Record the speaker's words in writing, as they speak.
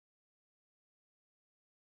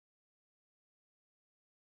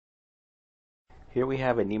Here we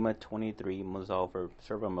have a NEMA 23 Mosolver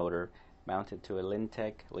servo motor mounted to a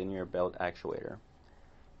Lintech linear belt actuator.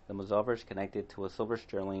 The Mosolver is connected to a Silver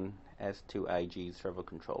Sterling S2IG servo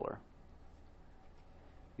controller.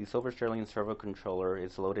 The Silver Sterling servo controller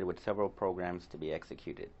is loaded with several programs to be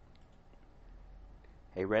executed.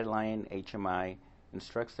 A RedLion HMI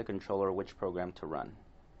instructs the controller which program to run.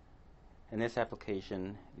 In this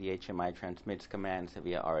application, the HMI transmits commands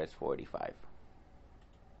via RS-485.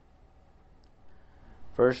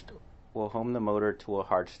 First, we'll home the motor to a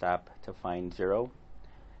hard stop to find 0.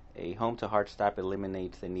 A home to hard stop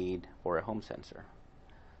eliminates the need for a home sensor.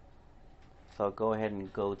 So I'll go ahead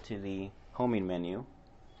and go to the homing menu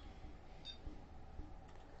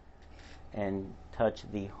and touch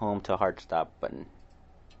the home to hard stop button.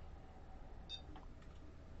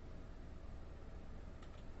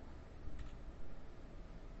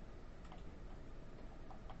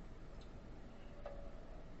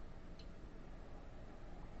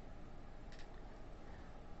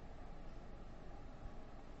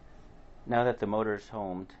 Now that the motor is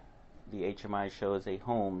homed, the HMI shows a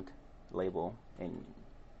homed label in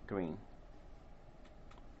green.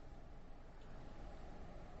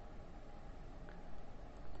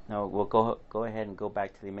 Now we'll go ahead and go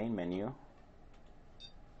back to the main menu,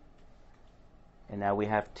 and now we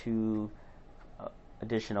have two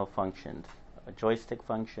additional functions, a joystick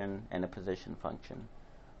function and a position function.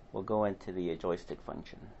 We'll go into the joystick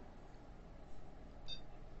function.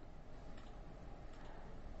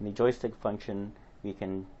 In the joystick function, we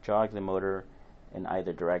can jog the motor in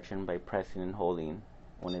either direction by pressing and holding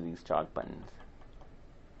one of these jog buttons.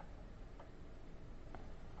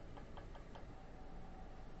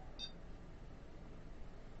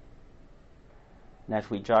 And as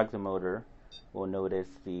we jog the motor, we'll notice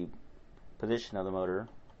the position of the motor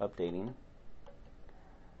updating.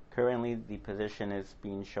 Currently, the position is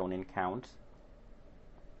being shown in counts.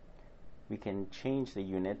 We can change the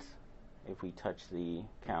units if we touch the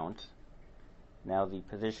count. Now the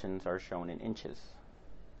positions are shown in inches.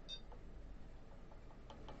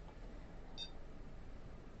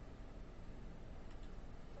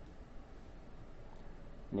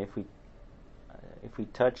 And if we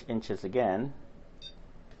touch inches again,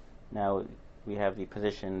 now we have the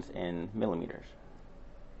positions in millimeters.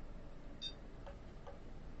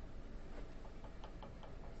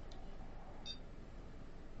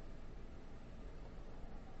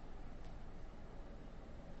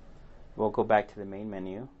 We'll go back to the main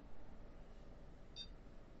menu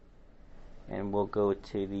and we'll go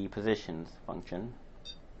to the positions function.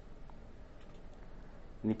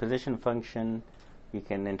 In the position function, we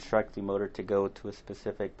can instruct the motor to go to a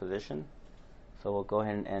specific position. So we'll go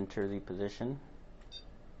ahead and enter the position.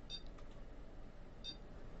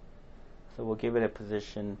 So we'll give it a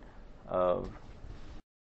position of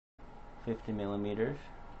 50 millimeters.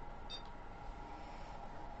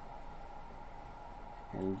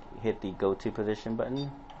 And hit the go to position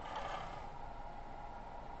button.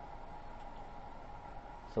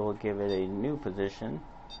 So we'll give it a new position.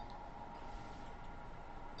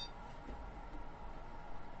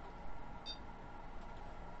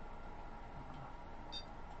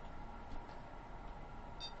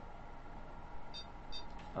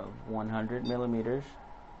 Of 100 millimeters.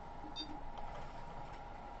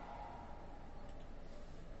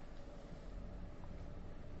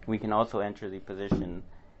 We can also enter the position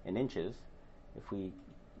in inches. If we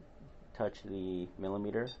touch the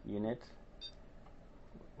millimeter units,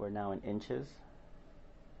 we're now in inches.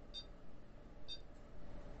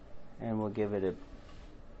 And we'll give it a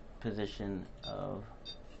position of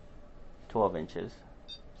 12 inches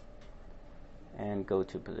and go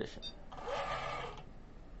to position.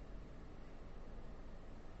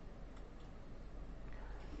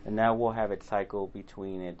 And now we'll have it cycle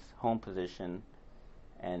between its home position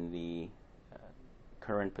and the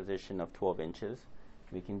current position of 12 inches.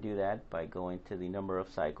 We can do that by going to the number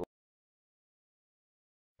of cycles.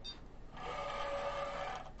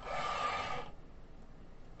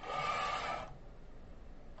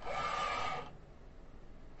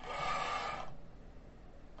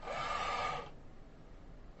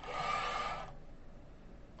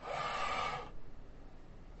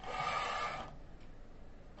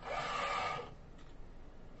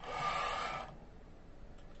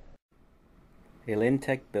 A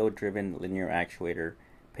Lintech belt-driven linear actuator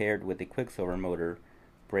paired with a Quicksilver motor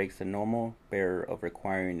breaks the normal barrier of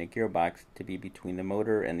requiring a gearbox to be between the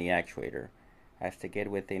motor and the actuator, as to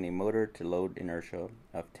get within a motor to load inertia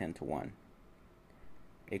of 10 to 1.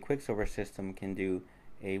 A Quicksilver system can do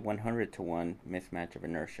a 100 to 1 mismatch of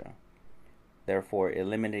inertia, therefore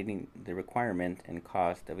eliminating the requirement and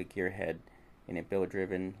cost of a gearhead in a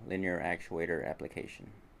belt-driven linear actuator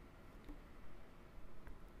application.